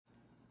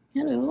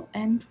Hello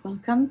and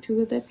welcome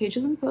to the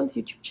Pages and Pearls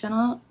YouTube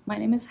channel. My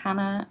name is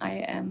Hannah. I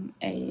am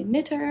a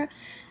knitter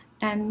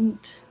and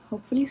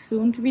hopefully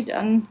soon to be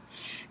done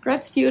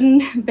grad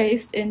student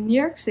based in New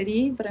York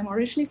City, but I'm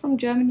originally from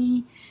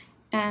Germany,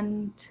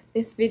 and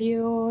this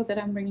video that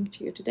I'm bringing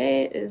to you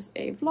today is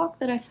a vlog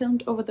that I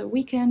filmed over the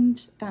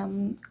weekend.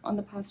 On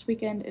the past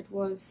weekend it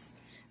was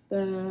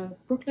the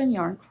Brooklyn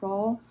Yarn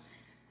Crawl,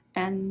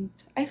 and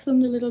I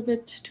filmed a little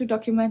bit to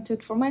document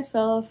it for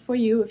myself, for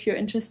you if you're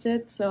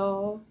interested.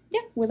 So yeah,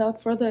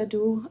 without further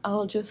ado,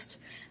 I'll just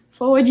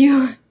forward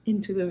you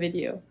into the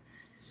video.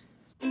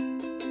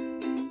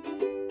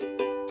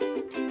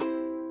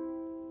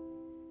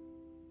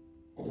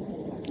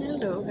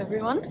 Hello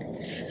everyone.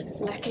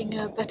 Lacking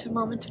a better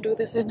moment to do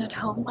this in at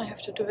home, I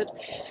have to do it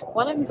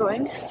while I'm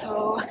going.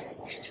 So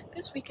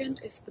this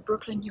weekend is the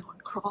Brooklyn Yarn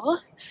Crawl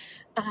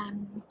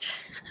and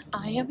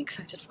I am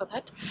excited for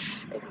that.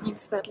 It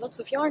means that lots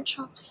of yarn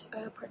shops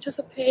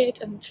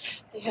participate, and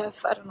they have,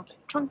 I don't know,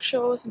 like trunk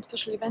shows and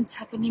special events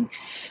happening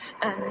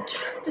and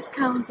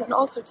discounts and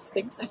all sorts of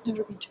things. I've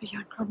never been to a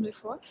yarn crawl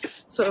before,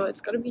 so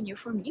it's gonna be new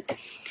for me.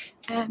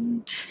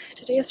 And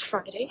today is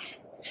Friday,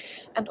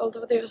 and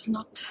although there's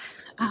not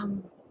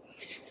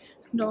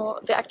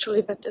the actual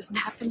event isn't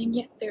happening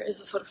yet, there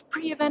is a sort of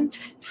pre-event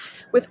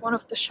with one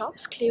of the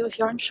shops, Cleo's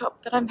yarn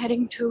shop, that I'm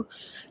heading to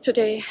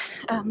today,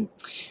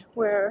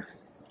 where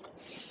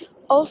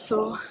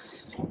also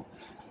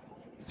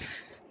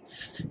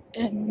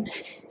an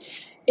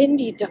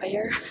indie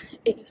dyer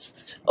is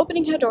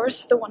opening her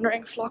doors to the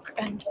wandering flock,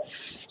 and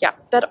yeah,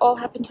 that all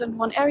happens in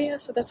one area,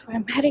 so that's where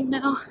I'm heading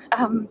now.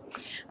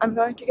 I'm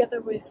going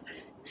together with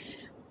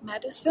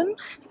Madison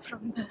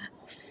from the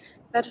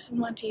Madison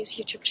Monty's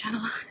YouTube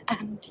channel,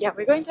 and yeah,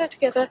 we're going there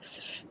together,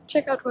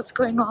 check out what's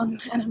going on,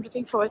 and I'm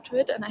looking forward to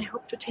it, and I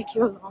hope to take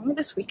you along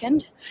this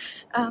weekend,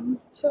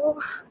 so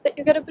that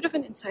you get a bit of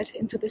an insight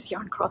into this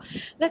yarn crawl.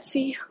 Let's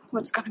see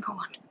what's gonna go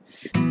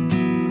on.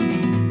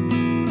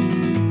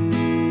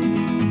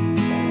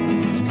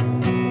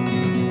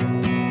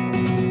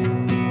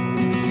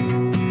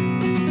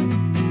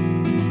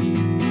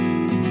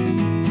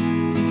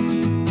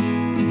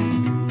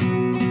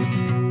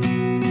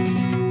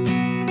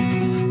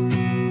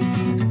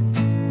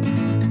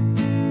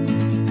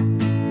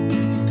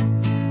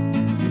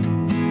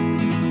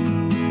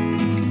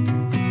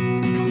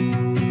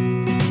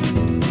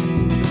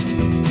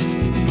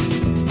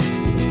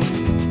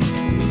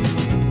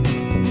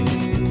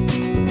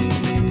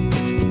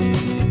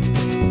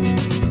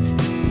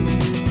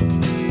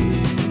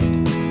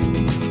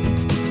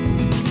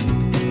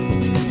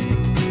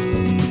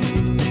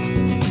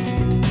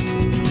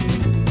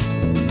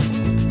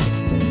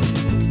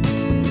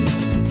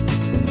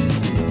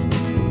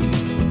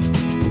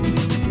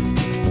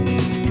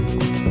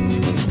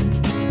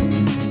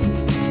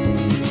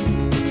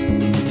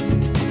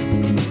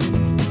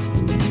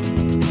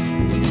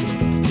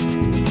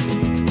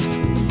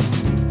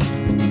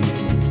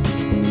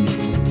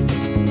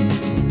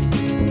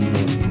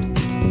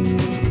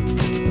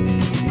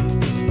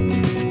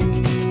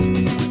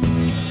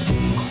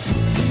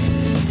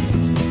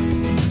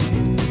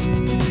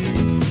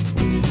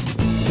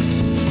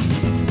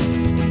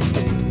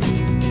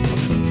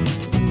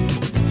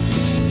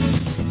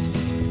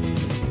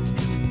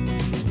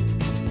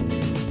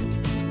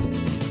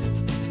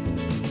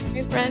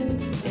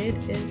 Friends, it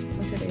is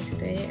Saturday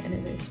today and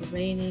it is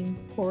raining,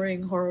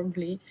 pouring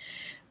horribly,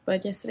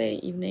 but yesterday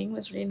evening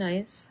was really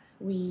nice.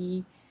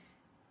 We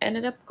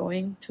ended up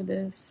going to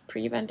this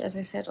pre-event, as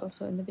I said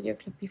also in the video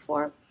clip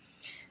before,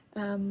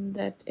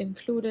 that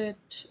included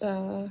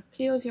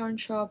Cleo's yarn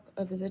shop,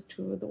 a visit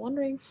to the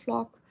wandering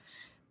flock,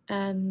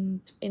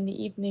 and in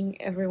the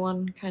evening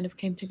everyone kind of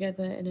came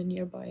together in a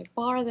nearby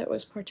bar that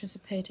was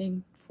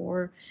participating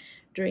for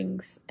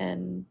drinks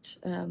and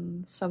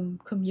some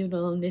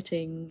communal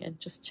knitting and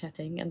just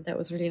chatting, and that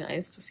was really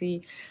nice to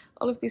see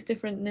all of these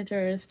different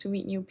knitters, to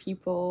meet new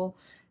people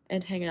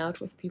and hang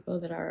out with people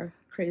that are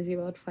crazy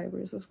about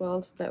fibres as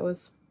well. So that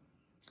was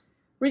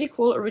really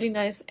cool, a really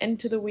nice end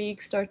to the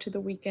week, start to the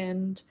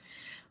weekend.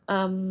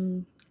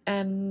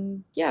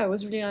 And yeah, it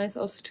was really nice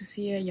also to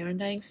see a yarn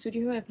dyeing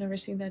studio. I've never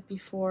seen that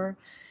before,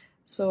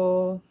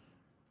 so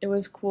it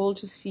was cool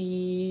to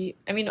see.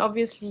 I mean,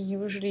 obviously,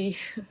 usually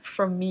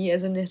from me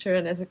as a knitter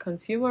and as a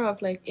consumer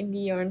of like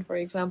indie yarn, for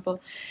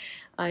example,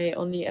 I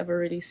only ever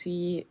really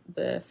see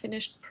the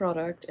finished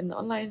product in the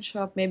online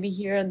shop, maybe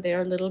here and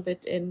there a little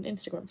bit in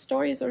Instagram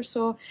stories or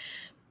so,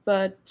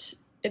 but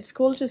it's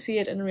cool to see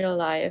it in real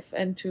life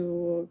and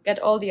to get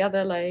all the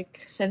other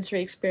like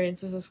sensory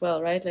experiences as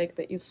well, right? Like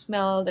that you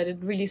smell, that it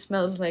really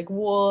smells like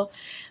wool,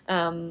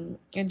 and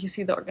you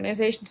see the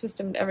organization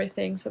system and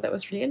everything, so that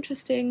was really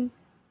interesting.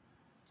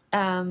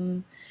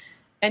 And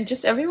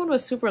just everyone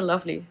was super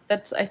lovely.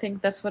 I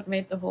think that's what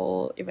made the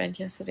whole event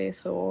yesterday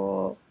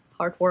so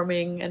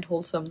heartwarming and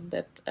wholesome,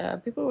 that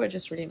people were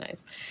just really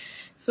nice.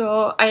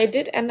 So I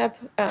did end up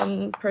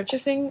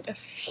purchasing a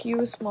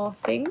few small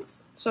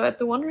things. So at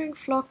the Wandering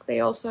Flock, they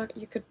also,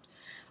 you could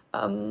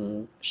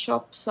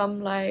shop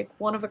some like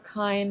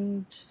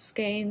one-of-a-kind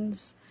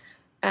skeins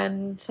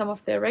and some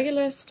of their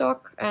regular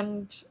stock.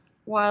 And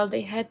while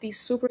they had these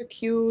super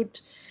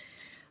cute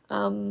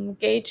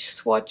gauge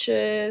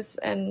swatches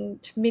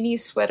and mini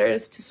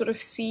sweaters to sort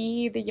of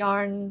see the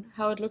yarn,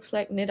 how it looks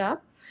like knit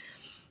up,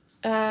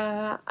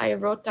 I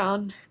wrote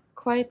down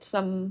quite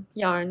some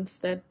yarns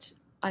that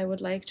I would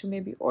like to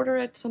maybe order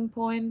at some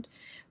point,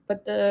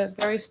 but the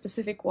very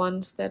specific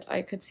ones that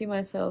I could see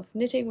myself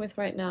knitting with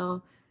right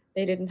now,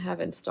 they didn't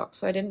have in stock,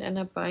 so I didn't end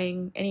up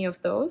buying any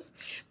of those.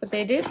 But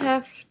they did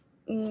have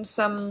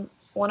some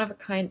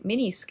one-of-a-kind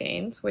mini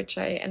skeins, which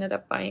I ended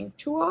up buying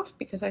 2 of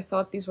because I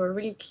thought these were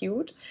really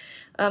cute.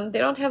 They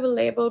don't have a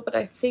label, but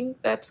I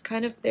think that's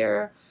kind of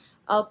their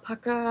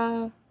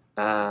alpaca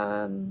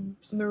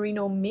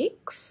merino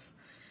mix.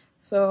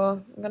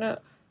 So I'm gonna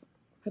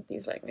put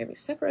these like maybe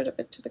separate a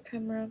bit to the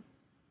camera.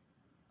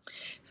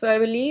 So I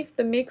believe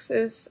the mix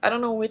is, I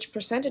don't know which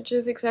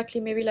percentages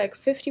exactly, maybe like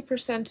 50%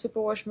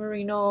 superwash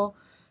merino,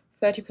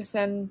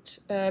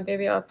 30%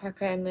 baby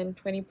alpaca, and then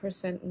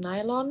 20%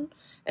 nylon,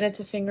 and it's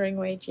a fingering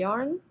weight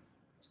yarn.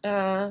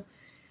 I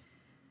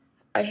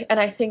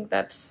think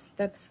that's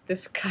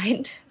this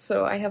kind.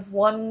 So I have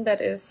one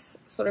that is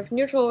sort of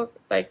neutral,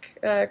 like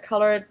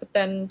colored, but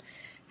then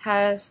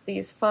has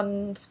these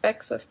fun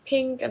specks of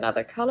pink and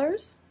other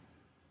colors.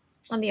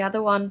 And the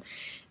other one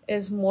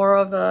is more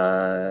of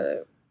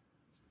a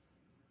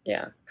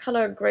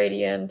color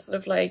gradient, sort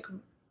of like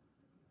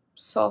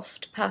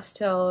soft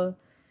pastel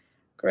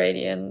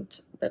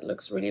gradient that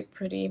looks really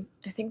pretty.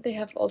 I think they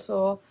have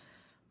also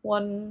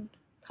one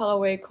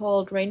colorway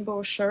called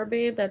Rainbow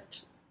Sherbet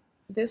that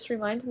this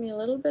reminds me a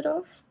little bit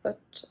of, but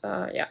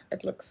yeah,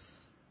 it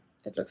looks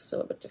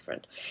still a bit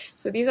different.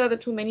 So these are the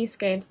 2 mini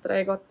skeins that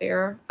I got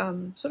there,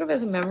 sort of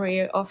as a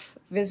memory of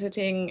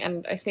visiting,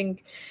 and I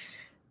think,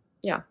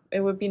 yeah, it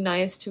would be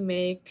nice to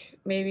make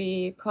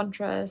maybe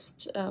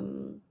contrast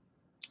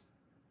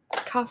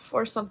cuff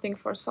or something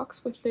for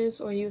socks with this,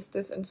 or use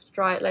this in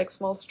like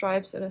small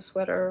stripes in a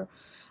sweater.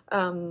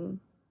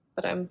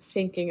 But I'm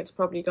thinking it's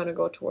probably gonna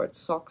go towards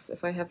socks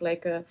if I have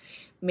like a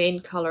main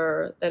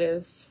color that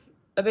is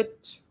a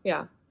bit,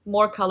 yeah,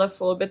 more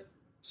colorful, a bit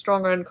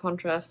stronger in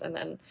contrast, and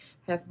then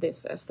have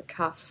this as the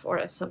cuff or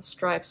as some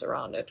stripes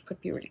around it.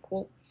 Could be really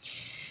cool.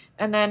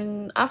 And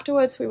then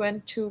afterwards we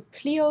went to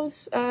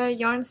Cleo's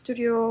yarn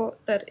studio,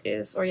 that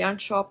is, or yarn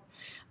shop.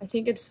 I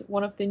think it's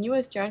one of the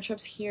newest yarn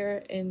shops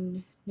here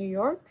in New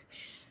York.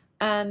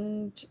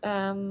 And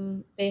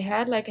they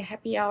had like a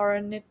happy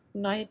hour knit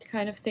night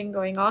kind of thing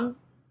going on,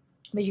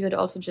 but you could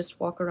also just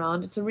walk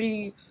around. It's a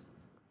really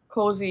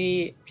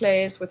cozy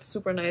place with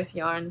super nice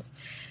yarns,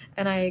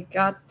 and I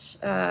got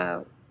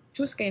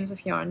 2 skeins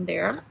of yarn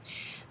there.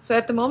 So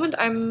at the moment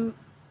I'm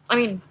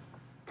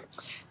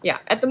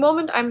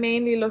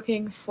mainly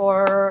looking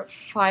for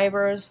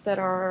fibers that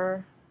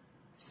are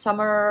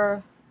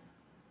summer,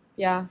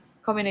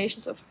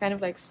 combinations of kind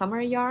of like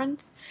summer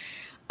yarns.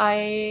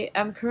 I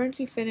am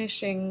currently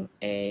finishing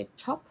a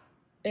top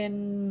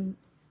in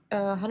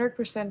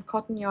 100%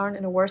 cotton yarn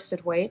in a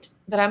worsted weight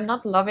that I'm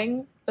not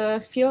loving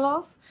the feel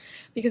of,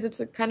 because it's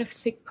a kind of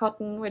thick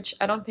cotton, which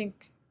I don't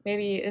think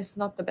maybe is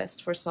not the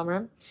best for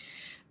summer.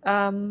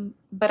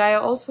 But I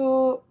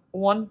also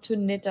want to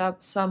knit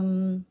up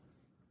some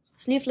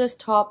sleeveless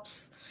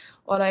tops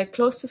or like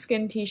close to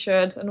skin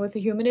t-shirts, and with the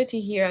humidity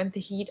here and the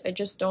heat, I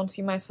just don't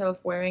see myself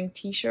wearing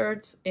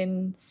t-shirts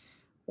in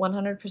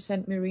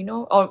 100%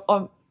 merino,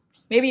 or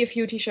maybe a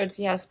few t-shirts,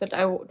 yes, but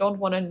I don't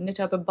want to knit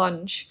up a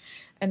bunch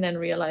and then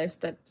realize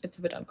that it's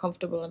a bit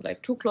uncomfortable and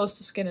like too close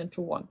to skin and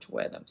too warm to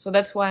wear them. So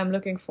that's why I'm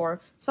looking for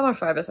summer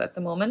fibers at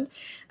the moment.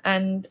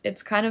 And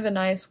it's kind of a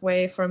nice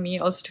way for me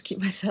also to keep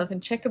myself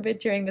in check a bit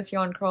during this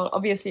yarn crawl.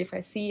 Obviously, if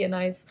I see a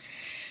nice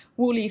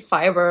woolly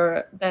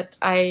fiber that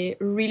I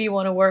really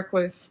want to work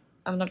with,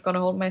 I'm not going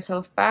to hold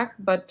myself back.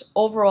 But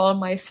overall,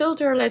 my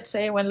filter, let's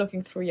say, when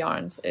looking through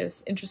yarns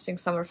is interesting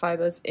summer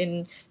fibers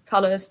in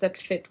colors that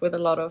fit with a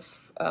lot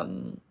of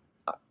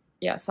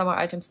summer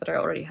items that I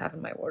already have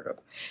in my wardrobe.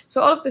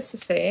 So all of this to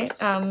say,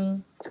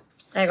 I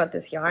got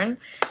this yarn.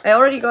 I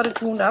already got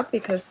it wound up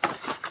because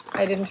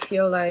I didn't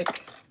feel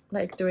like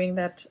doing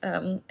that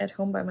at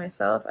home by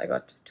myself. I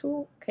got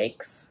 2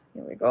 cakes.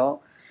 Here we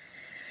go.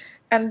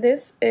 And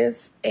this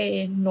is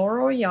a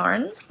Noro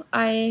yarn.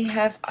 I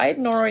have eyed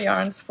Noro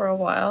yarns for a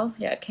while.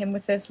 Yeah, it came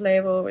with this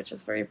label, which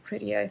is very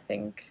pretty, I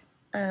think.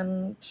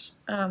 And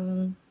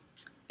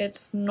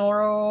it's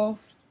Noro,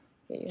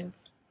 the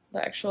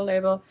actual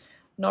label,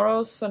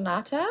 Noro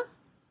Sonata.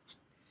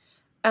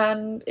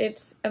 And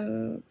it's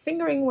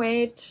fingering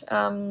weight,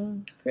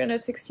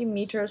 360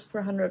 meters per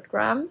 100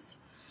 grams,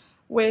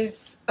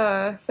 with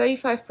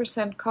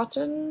 35%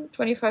 cotton,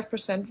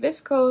 25%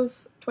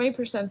 viscose,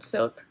 20%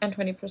 silk, and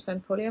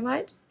 20%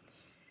 polyamide.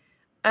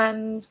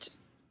 And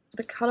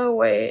the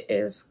colorway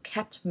is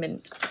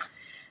catmint.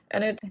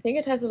 And I think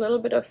it has a little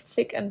bit of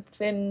thick and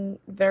thin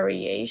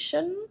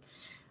variation,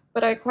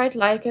 but I quite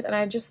like it, and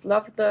I just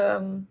love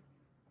the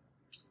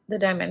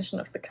dimension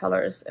of the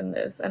colors in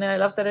this. And I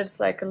love that it's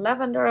like a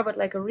lavender, but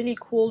like a really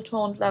cool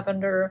toned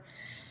lavender.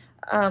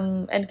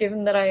 And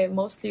given that I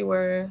mostly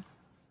wear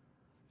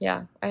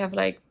yeah, I have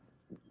like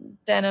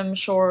denim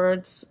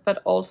shorts,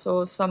 but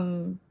also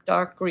some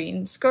dark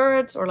green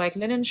skirts or like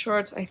linen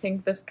shorts. I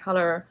think this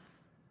color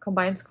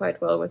combines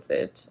quite well with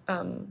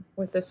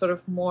this sort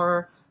of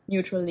more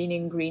neutral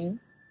leaning green.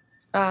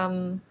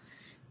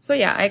 So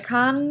yeah, I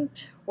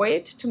can't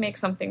wait to make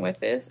something with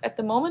this. At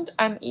the moment,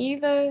 I'm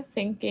either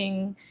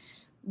thinking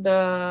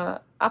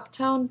the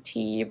Uptown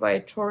Tea by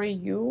Tori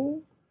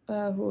Yu,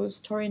 who's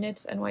Tori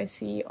Knits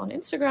NYC on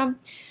Instagram,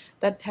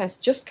 that has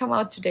just come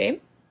out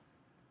today.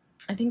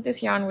 I think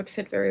this yarn would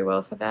fit very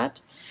well for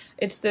that.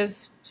 It's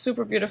this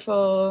super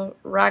beautiful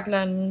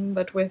raglan,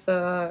 but with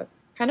a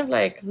kind of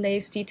like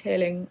lace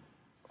detailing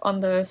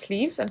on the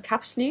sleeves and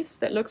cap sleeves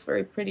that looks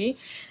very pretty.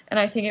 And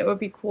I think it would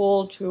be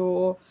cool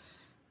to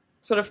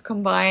sort of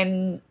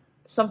combine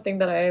something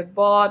that I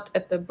bought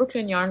at the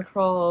Brooklyn Yarn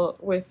Crawl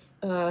with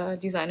a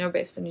designer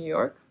based in New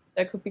York.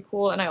 That could be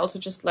cool. And I also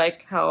just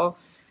like how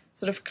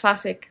sort of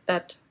classic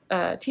that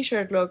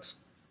t-shirt looks.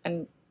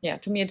 And yeah,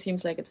 to me it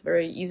seems like it's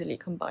very easily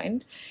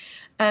combined.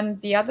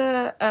 And the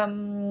other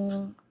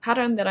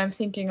pattern that I'm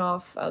thinking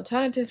of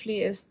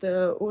alternatively is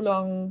the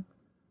oolong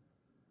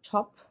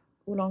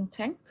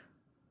tank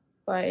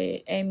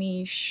by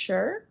Amy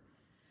Sher,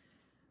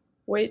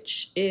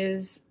 which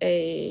is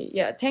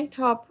a tank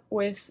top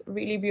with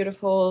really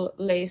beautiful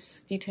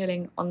lace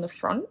detailing on the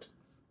front.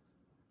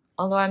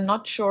 Although I'm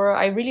not sure,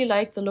 I really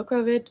like the look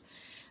of it,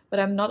 but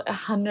I'm not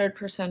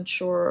 100%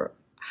 sure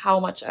how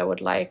much I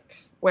would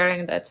like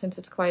wearing that, since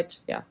it's quite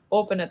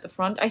open at the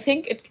front. I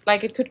think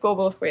it could go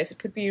both ways. It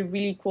could be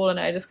really cool, and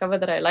I discovered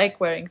that I like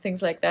wearing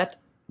things like that,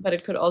 but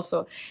it could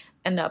also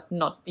end up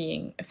not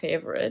being a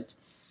favorite.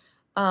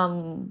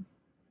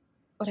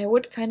 But I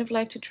would kind of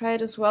like to try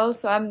it as well.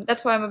 So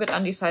that's why I'm a bit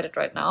undecided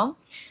right now.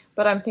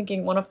 But I'm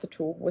thinking one of the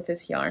two with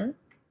this yarn.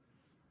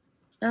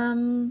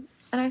 And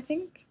I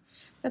think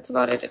that's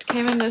about it. It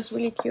came in this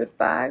really cute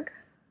bag,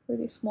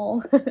 really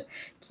small,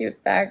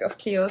 cute bag of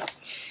Cleo's.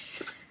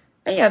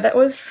 And yeah, that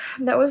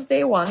was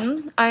day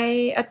one.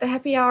 At the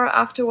happy hour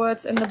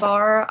afterwards in the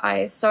bar,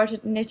 I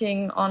started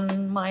knitting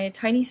on my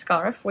tiny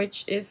scarf,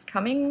 which is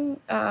coming.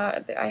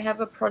 I have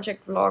a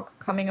project vlog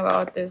coming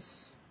about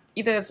this.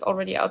 Either it's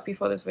already out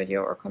before this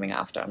video or coming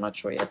after, I'm not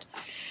sure yet.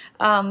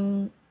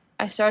 I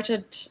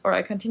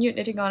continued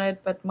knitting on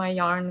it, but my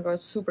yarn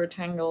got super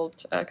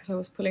tangled because I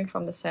was pulling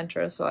from the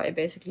center, so I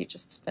basically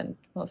just spent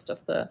most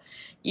of the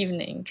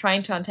evening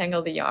trying to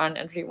untangle the yarn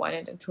and rewind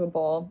it into a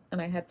ball.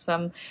 And I had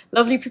some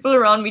lovely people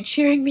around me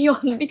cheering me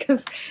on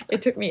because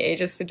it took me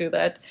ages to do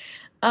that.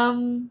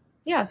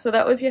 Yeah, so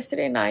that was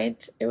yesterday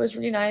night. It was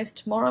really nice.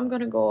 Tomorrow I'm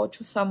gonna go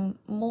to some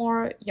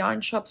more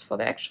yarn shops for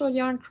the actual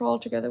yarn crawl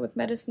together with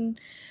Madison.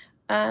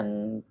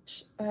 And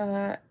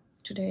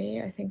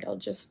today I think I'll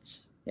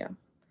just,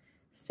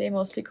 stay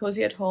mostly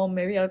cozy at home.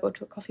 Maybe I'll go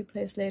to a coffee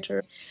place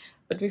later.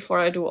 But before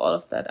I do all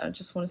of that, I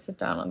just want to sit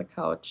down on the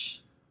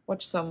couch,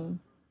 watch some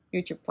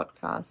YouTube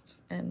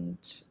podcasts, and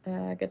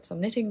get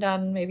some knitting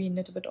done. Maybe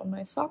knit a bit on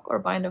my sock or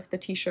bind off the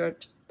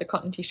t-shirt, the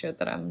cotton t-shirt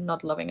that I'm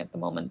not loving at the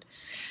moment.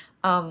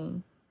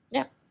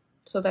 Yeah,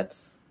 so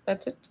that's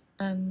it.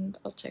 And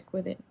I'll check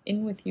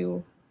in with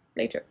you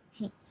later.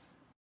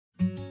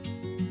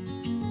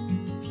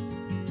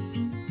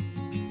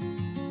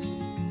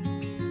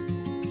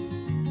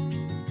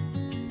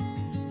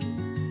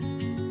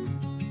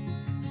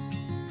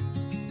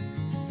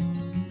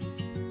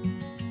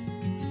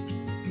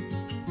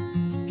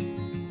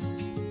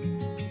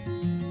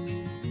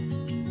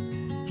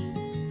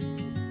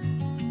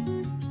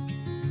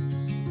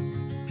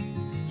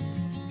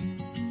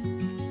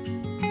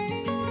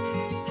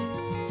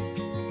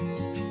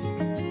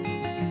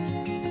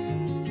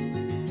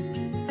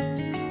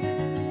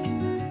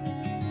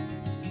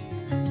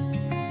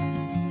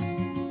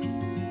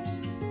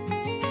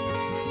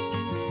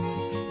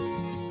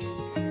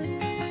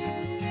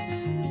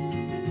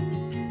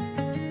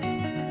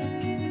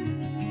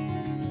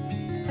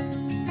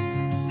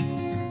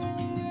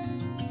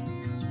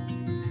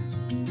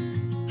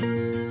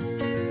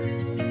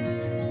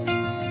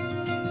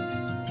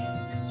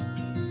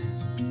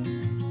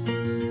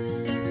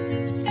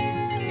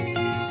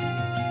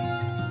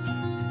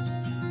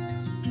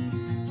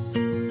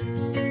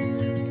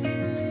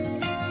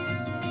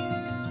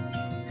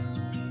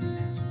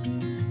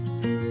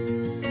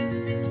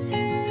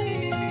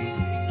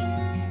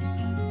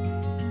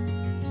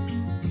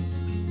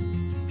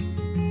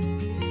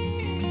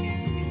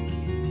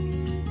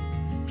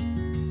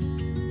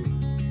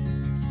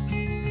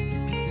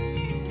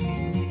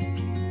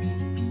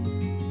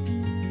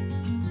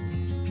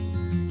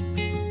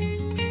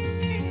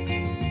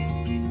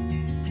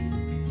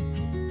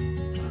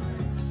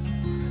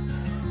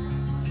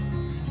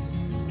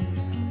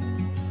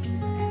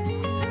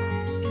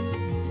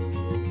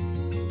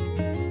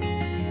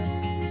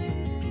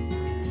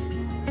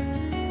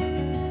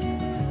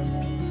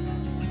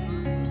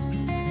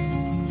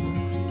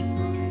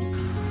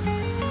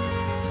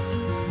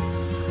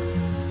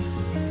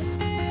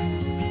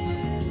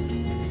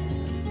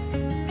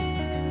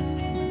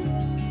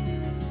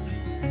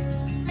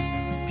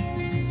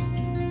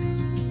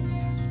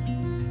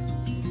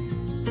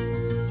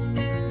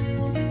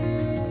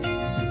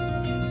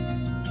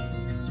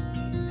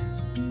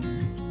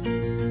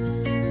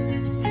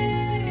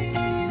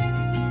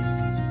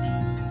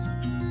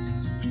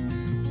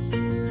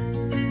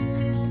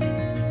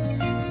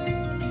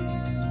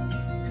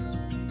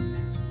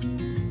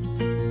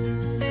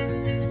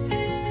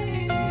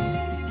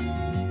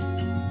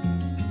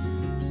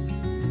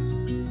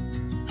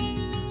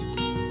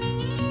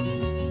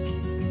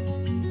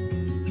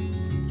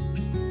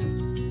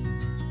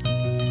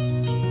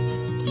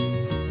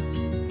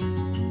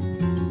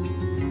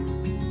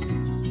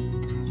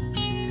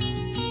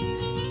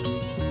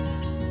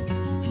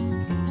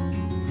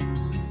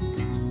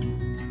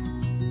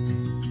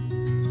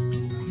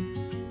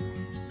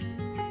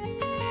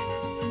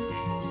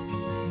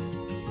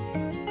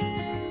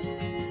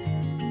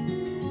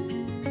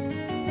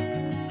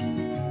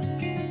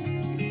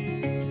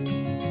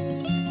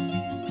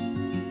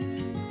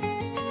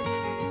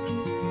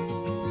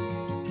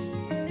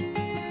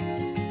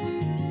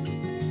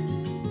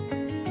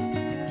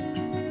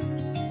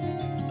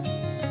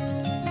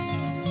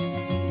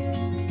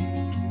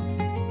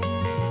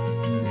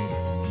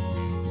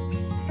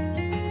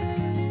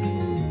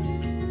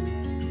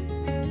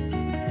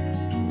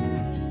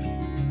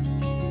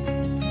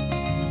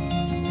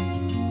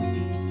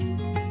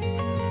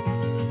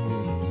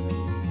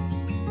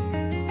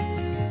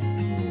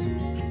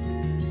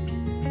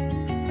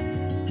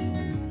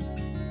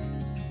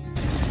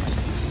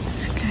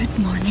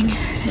 morning.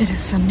 It is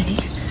Sunday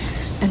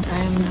and I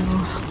am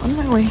now on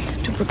my way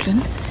to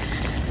Brooklyn.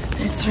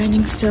 It's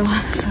raining still,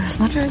 so it's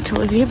not very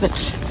cozy,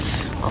 but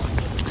well,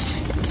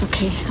 it's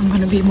okay. I'm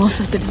gonna be most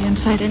of the day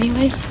inside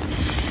anyways,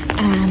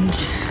 and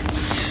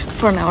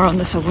for an hour on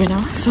the subway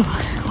now, so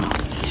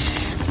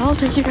well, I'll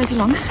take you guys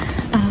along.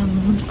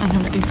 And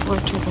I'm looking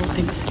forward to all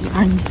things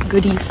yarn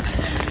goodies.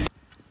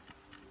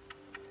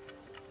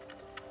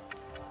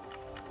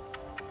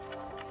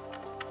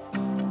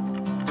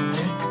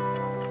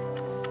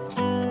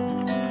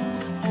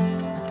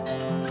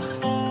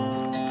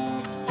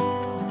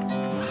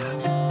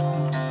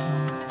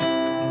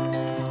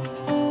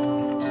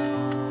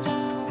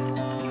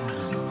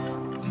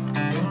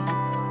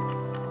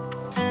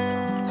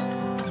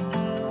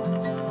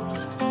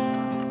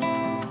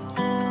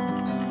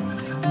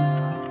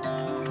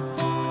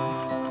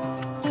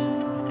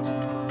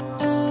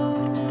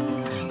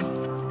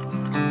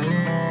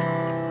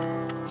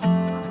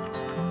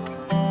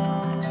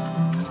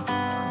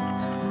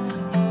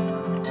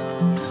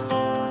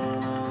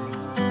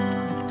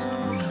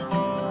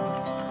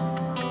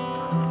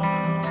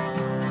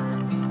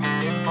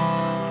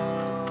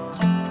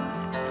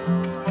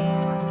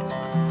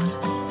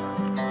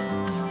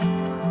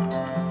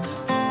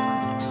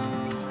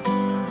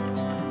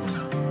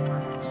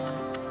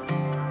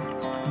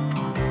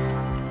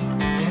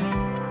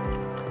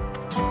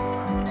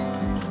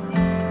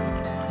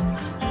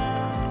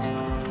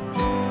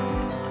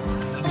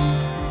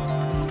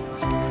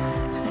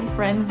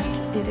 Friends,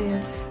 it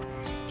is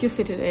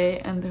Tuesday today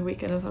and the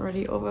weekend is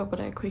already over, but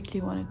I quickly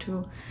wanted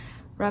to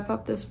wrap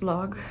up this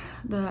vlog.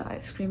 The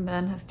ice cream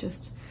van has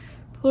just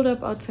pulled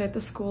up outside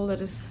the school that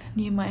is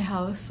near my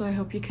house, so I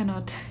hope you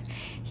cannot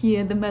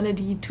hear the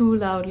melody too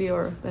loudly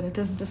or that it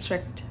doesn't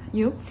distract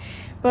you.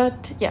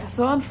 But yeah,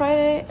 so on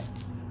Friday,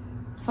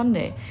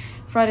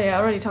 I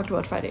already talked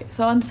about Friday.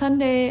 So on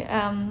Sunday,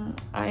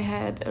 I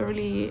had a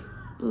really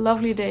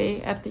lovely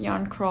day at the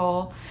yarn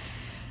crawl.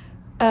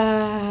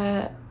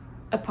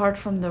 Apart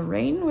from the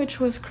rain, which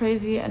was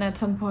crazy, and at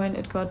some point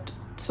it got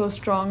so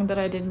strong that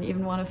I didn't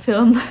even want to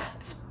film,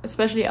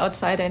 especially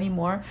outside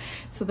anymore.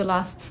 So the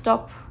last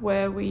stop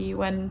where we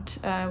went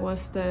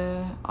was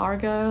the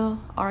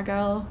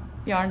Argyle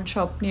yarn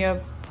shop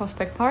near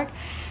Prospect Park,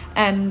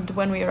 and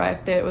when we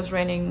arrived there it was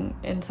raining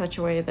in such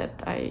a way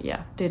that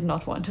I did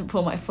not want to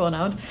pull my phone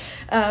out.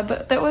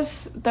 But that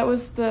was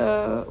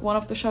the one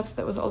of the shops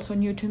that was also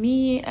new to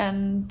me,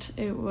 and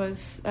it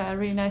was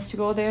really nice to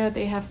go there.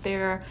 They have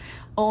their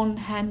own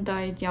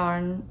hand-dyed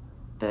yarn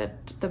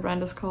that the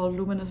brand is called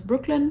Luminous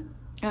Brooklyn,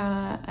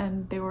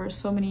 and there were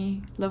so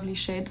many lovely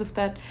shades of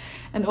that,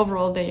 and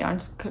overall the yarn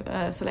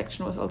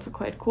selection was also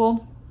quite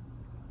cool.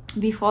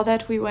 Before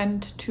that we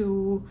went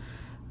to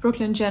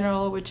Brooklyn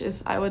General, which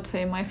is, I would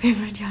say, my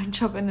favorite yarn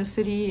shop in the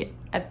city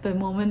at the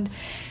moment,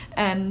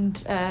 and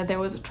there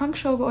was a trunk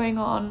show going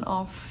on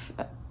of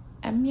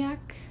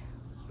Amyak,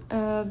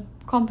 a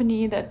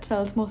company that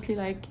sells mostly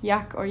like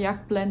yak or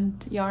yak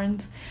blend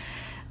yarns.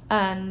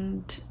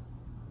 And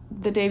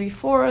the day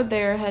before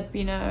there had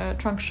been a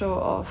trunk show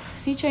of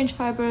sea change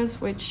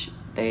fibres, which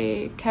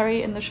they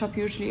carry in the shop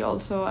usually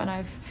also,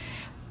 and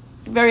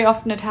very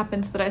often it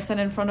happens that I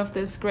stand in front of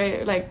this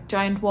great like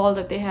giant wall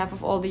that they have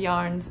of all the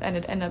yarns, and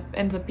it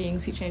ends up being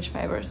sea change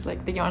fibres,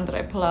 like the yarn that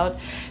I pull out.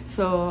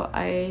 So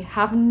I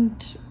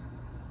haven't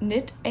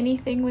knit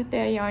anything with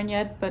their yarn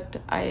yet, but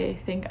I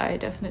think I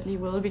definitely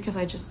will, because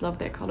I just love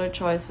their color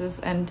choices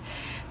and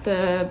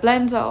the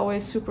blends are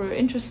always super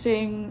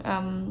interesting.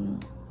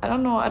 I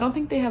don't know, I don't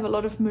think they have a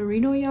lot of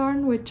merino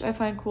yarn, which I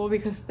find cool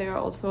because there are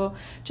also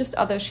just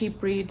other sheep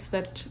breeds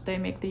that they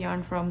make the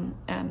yarn from,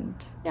 and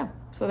yeah,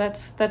 so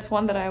that's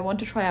one that I want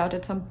to try out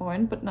at some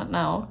point, but not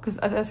now, because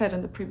as I said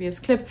in the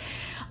previous clip,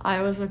 I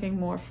was looking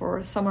more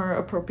for summer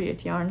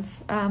appropriate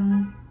yarns.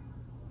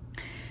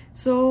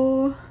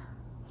 So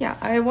yeah,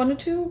 I wanted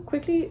to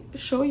quickly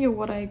show you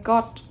what I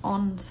got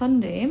on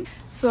Sunday.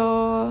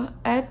 So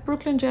at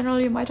Brooklyn General,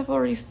 you might have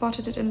already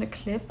spotted it in the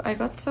clip, I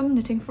got some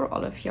Knitting for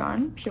Olive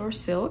yarn, pure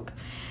silk,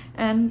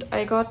 and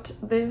I got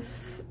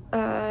this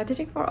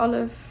Knitting for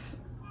Olive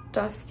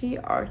Dusty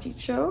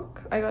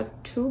Artichoke. I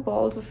got 2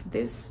 balls of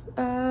this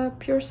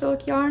pure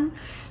silk yarn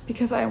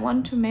because I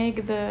want to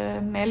make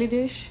the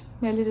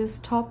Melidis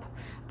top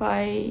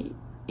by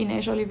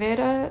Inês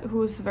Oliveira,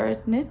 who's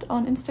Verit Knit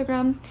on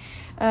Instagram.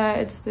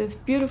 It's this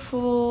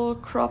beautiful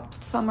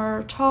cropped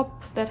summer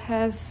top that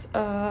has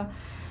a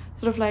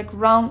sort of like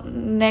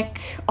round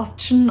neck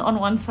option on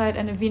one side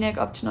and a v-neck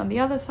option on the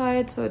other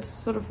side, so it's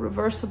sort of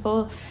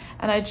reversible,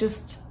 and I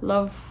just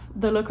love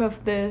the look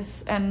of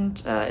this,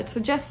 and it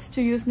suggests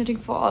to use Knitting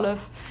for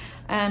Olive,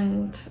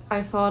 and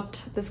I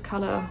thought this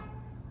color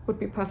would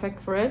be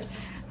perfect for it,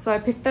 so I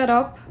picked that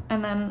up.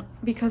 And then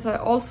because I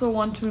also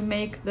want to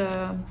make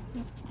the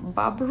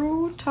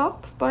Babru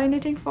top by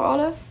Knitting for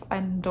Olive, I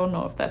don't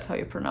know if that's how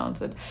you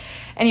pronounce it.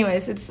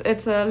 Anyways,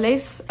 it's a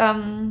lace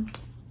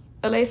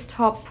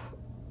top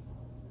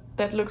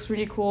that looks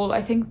really cool.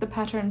 I think the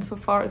pattern so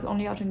far is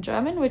only out in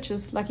German, which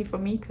is lucky for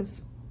me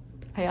because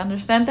I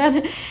understand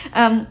that.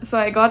 So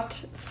I got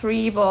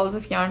 3 balls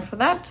of yarn for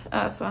that,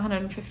 so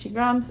 150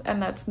 grams,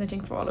 and that's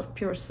knitting for all of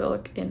pure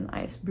silk in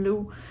ice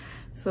blue.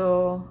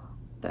 So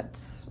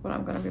that's what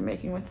I'm going to be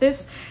making with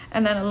this.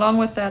 And then along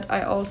with that,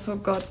 I also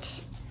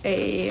got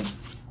a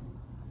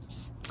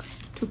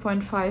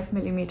 2.5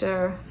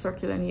 millimeter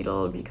circular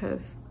needle,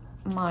 because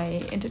my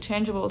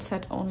interchangeable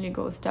set only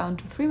goes down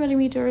to 3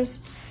 millimeters,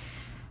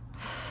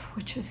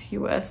 which is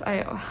US.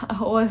 I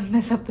always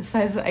mess up the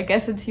sizes. I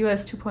guess it's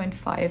US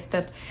 2.5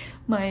 that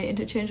my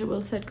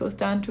interchangeable set goes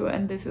down to,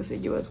 and this is a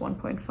US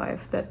 1.5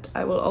 that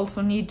I will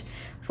also need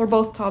for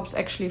both tops,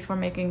 actually, for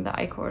making the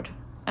I-cord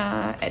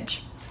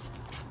edge.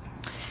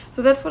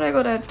 So that's what I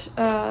got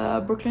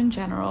at Brooklyn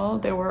General.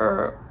 There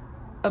were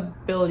a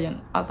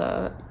billion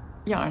other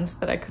yarns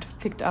that I could have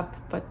picked up,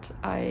 but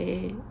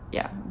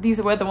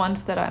these were the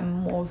ones that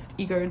I'm most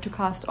eager to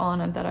cast on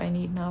and that I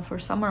need now for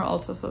summer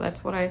also. So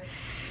that's what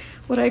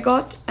I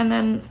got. And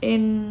then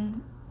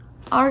in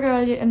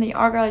the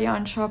Argyle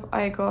yarn shop,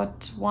 I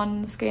got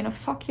 1 skein of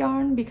sock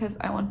yarn because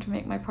I want to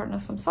make my partner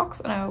some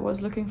socks, and I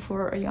was looking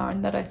for a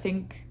yarn that I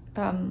think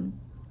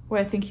where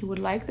I think he would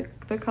like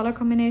the color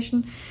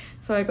combination.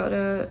 So I got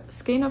a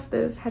skein of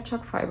this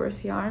Hedgehog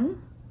fibres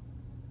yarn.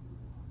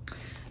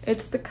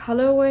 It's the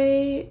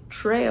colorway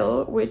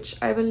Trail, which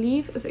I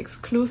believe is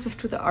exclusive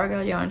to the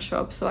Argyle yarn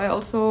shop. So I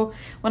also,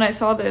 when I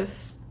saw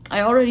this,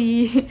 I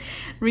already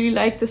really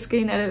liked the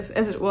skein as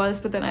it was,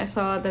 but then I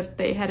saw that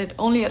they had it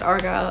only at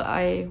Argyle.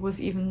 I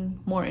was even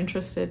more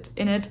interested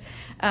in it.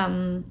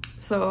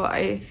 So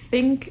I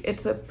think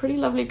it's a pretty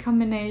lovely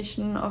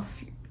combination of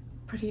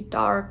pretty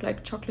dark,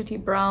 like chocolatey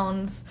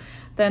browns,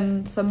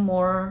 then some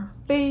more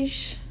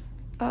beige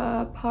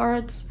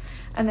parts,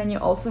 and then you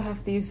also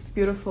have these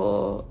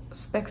beautiful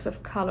specks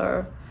of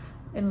color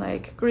in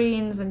like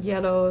greens and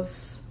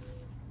yellows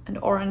and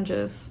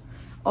oranges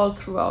all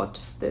throughout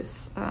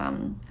this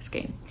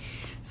skein.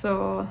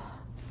 So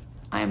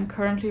I'm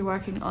currently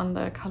working on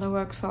the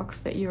colorwork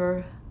socks that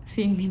you're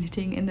seeing me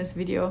knitting in this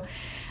video,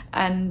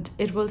 and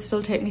it will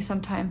still take me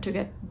some time to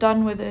get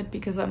done with it,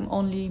 because I'm not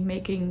only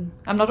making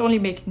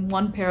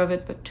 1 pair of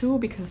it, but 2,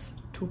 because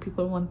 2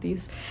 people want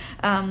these.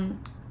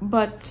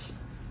 But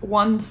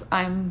once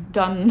I'm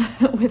done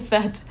with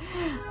that,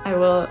 I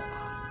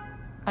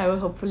will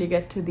hopefully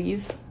get to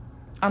these,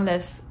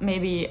 unless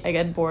maybe I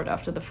get bored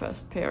after the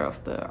first pair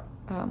of the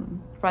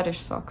radish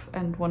socks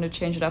and want to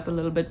change it up a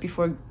little bit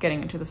before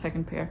getting into the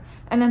second pair,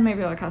 and then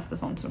maybe I'll cast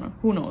this on sooner,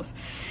 who knows.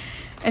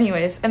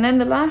 Anyways, and then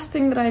the last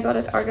thing that I got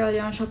at Argyle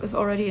yarn shop is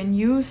already in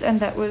use, and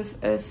that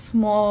was a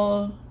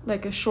small,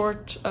 like a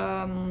short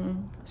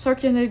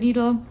circular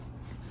needle,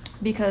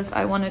 because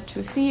I wanted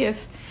to see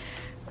if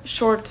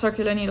short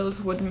circular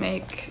needles would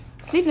make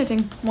sleeve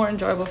knitting more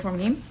enjoyable for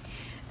me.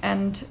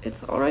 And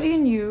it's already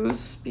in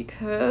use,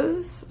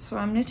 because so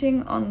I'm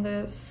knitting on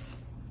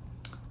this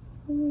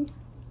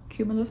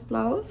Cumulus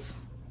blouse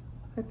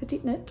by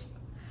Petite Knit,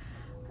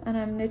 and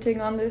I'm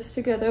knitting on this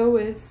together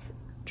with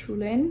True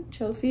Lane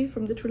Chelsea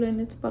from the True Lane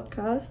Knits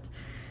podcast,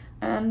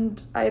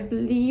 and I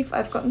believe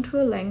I've gotten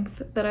to a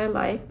length that I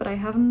like, but I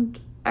haven't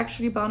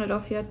actually bound it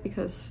off yet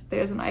because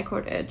there's an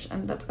I-cord edge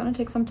and that's gonna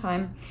take some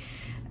time.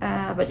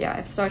 But yeah,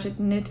 I've started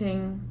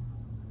knitting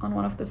on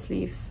one of the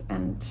sleeves,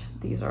 and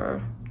these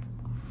are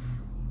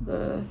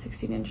the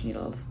 16-inch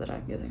needles that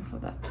I'm using for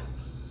that.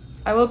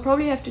 I will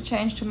probably have to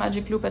change to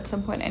magic loop at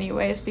some point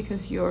anyways,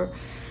 because you're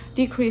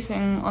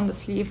decreasing on the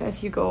sleeve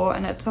as you go,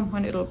 and at some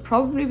point it'll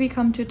probably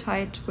become too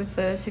tight with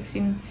the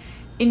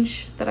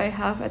 16-inch that I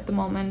have at the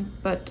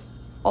moment, but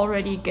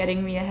already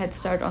getting me a head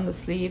start on the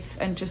sleeve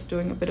and just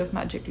doing a bit of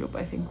magic loop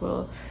I think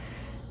will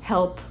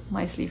help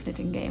my sleeve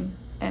knitting game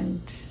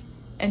and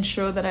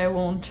ensure that I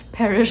won't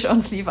perish on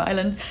Sleeve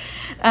Island.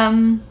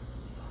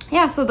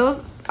 Yeah, so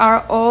those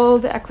are all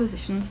the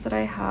acquisitions that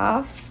I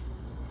have,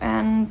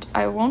 and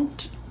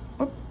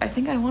I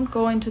think I won't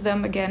go into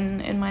them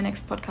again in my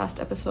next podcast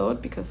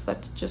episode, because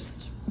that's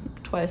just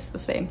twice the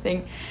same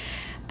thing.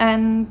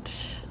 And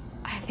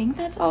I think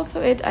that's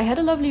also it. I had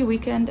a lovely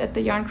weekend at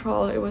the yarn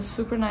crawl. It was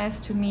super nice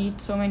to meet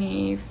so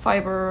many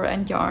fiber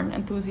and yarn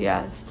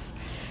enthusiasts,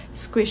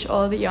 squish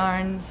all the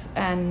yarns,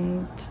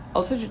 and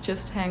also to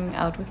just hang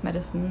out with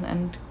Madison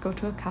and go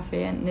to a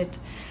cafe and knit.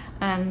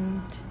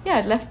 And yeah,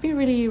 it left me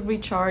really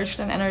recharged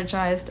and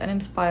energized and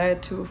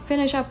inspired to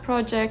finish up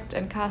project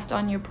and cast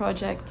on new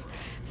projects.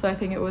 So I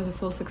think it was a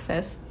full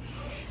success.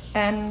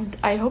 And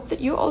I hope that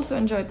you also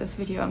enjoyed this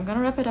video. I'm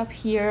gonna wrap it up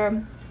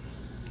here.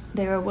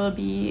 There will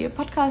be a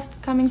podcast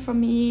coming from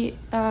me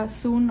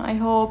soon, I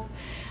hope.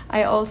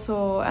 I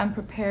also am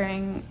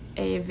preparing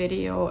a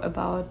video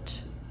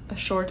about a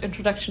short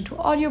introduction to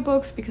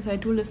audiobooks, because I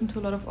do listen to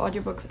a lot of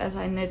audiobooks as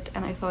I knit,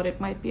 and I thought it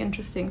might be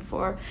interesting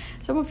for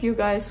some of you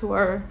guys who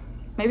are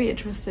maybe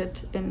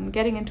interested in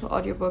getting into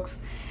audiobooks.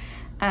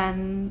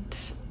 And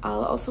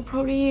I'll also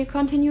probably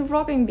continue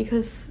vlogging,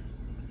 because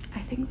I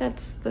think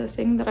that's the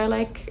thing that I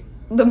like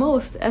the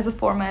most as a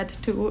format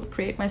to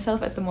create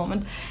myself at the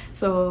moment.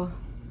 So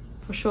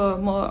for sure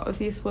more of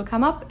these will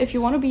come up. If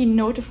you want to be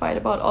notified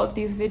about all of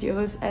these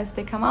videos as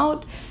they come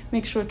out,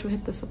 make sure to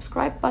hit the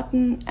subscribe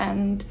button,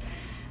 and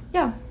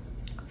yeah,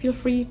 feel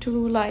free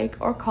to like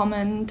or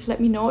comment. Let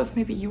me know if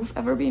maybe you've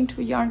ever been to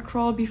a yarn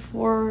crawl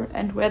before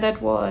and where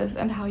that was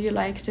and how you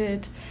liked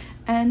it.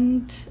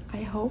 And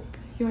I hope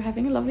you're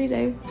having a lovely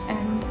day,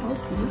 and I'll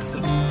see you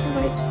soon.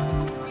 Bye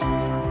bye.